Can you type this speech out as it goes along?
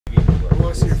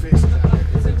want to see your face.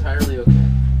 It's entirely okay.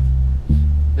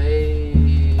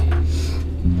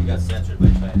 You got censored by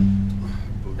China.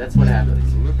 That's what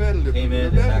happens. Came in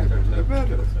and hacked our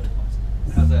code.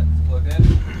 How's that? Plugged in?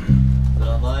 Is it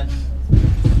online?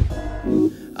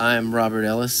 I'm Robert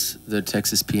Ellis, the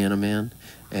Texas Piano Man,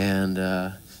 and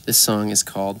this song is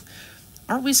called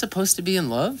Aren't We Supposed to Be in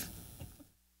Love?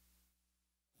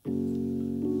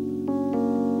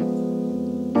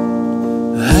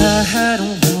 I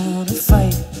don't wanna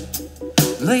fight.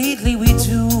 Lately we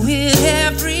do it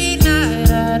every night.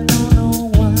 I don't know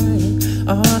why.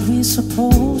 Aren't we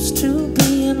supposed to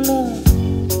be in love?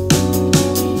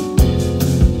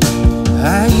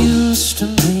 I used to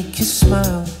make you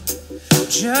smile.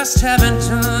 Just haven't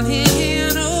done it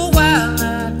in a while.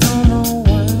 I don't know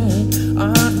why.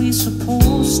 Aren't we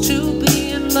supposed to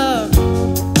be in love?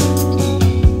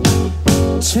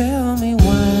 Tell me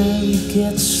why we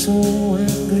get so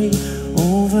angry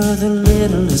over the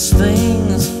littlest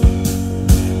things.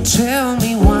 Tell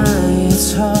me why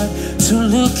it's hard to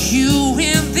look you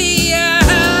in the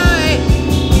eye.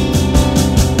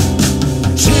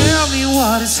 Tell me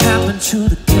what has happened to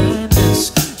the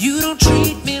kindness. You don't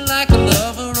treat me like a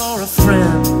lover or a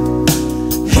friend.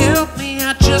 Help me,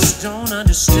 I just don't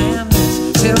understand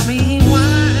this. Tell me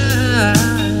why.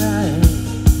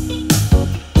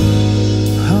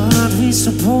 Aren't we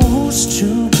supposed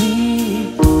to be?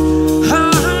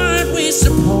 Aren't we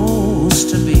supposed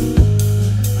to be?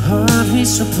 Aren't we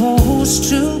supposed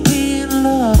to be in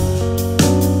love?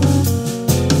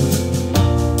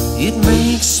 It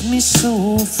makes me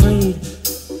so afraid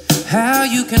how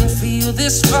you can feel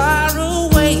this far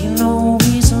away. No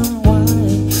reason why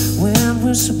when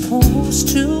we're supposed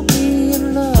to be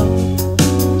in love.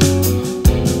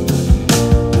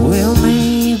 Well,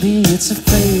 maybe it's a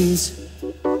phase,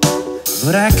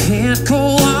 but I can't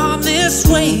go on this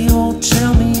way. Oh,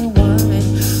 tell me why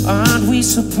aren't we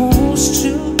supposed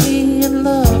to be in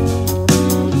love?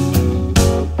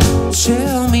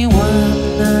 Tell me why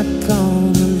I'm not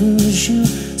gonna lose you.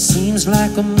 Seems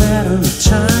like a matter of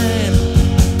time.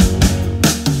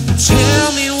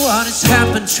 Tell me what has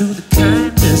happened to the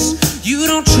kindness. You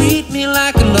don't treat me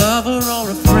like a lover or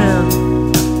a friend.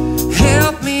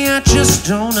 Help me, I just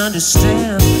don't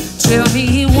understand. Tell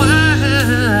me why.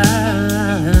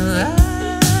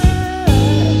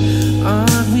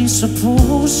 Aren't we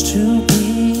supposed to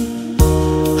be?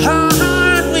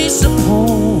 Aren't we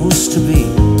supposed to be?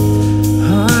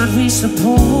 Aren't we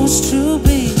supposed to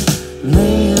be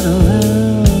laying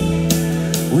around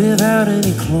without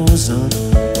any clothes on,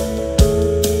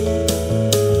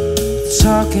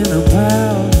 talking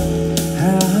about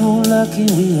how lucky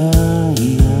we are,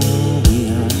 we are, we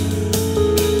are.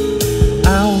 I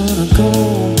wanna go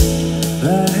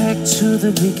back to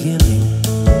the beginning.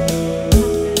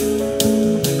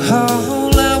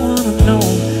 All I wanna know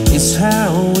is how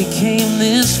we came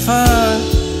this far.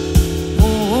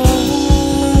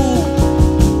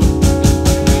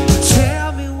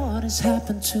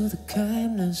 Happened to the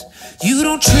kindness. You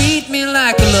don't treat me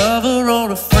like a lover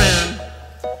or a friend.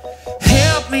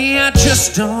 Help me, I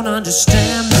just don't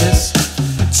understand this.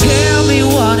 Tell me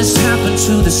what has happened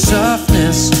to the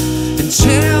softness, and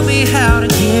tell me how to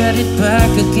get it back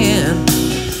again.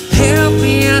 Help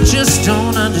me, I just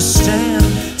don't understand.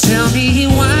 Tell me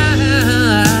why.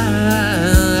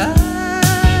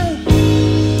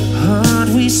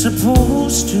 Aren't we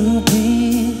supposed to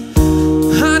be?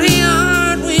 Honey,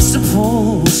 aren't we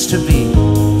supposed to be?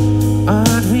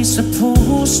 Aren't we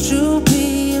supposed to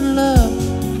be in love?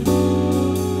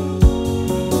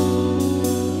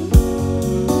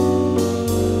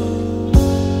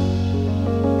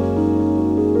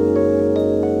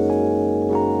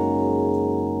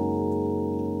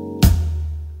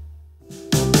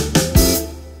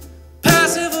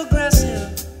 Passive aggressive.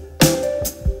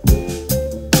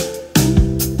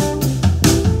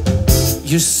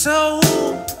 You're so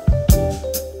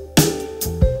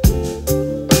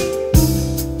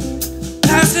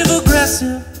passive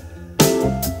aggressive.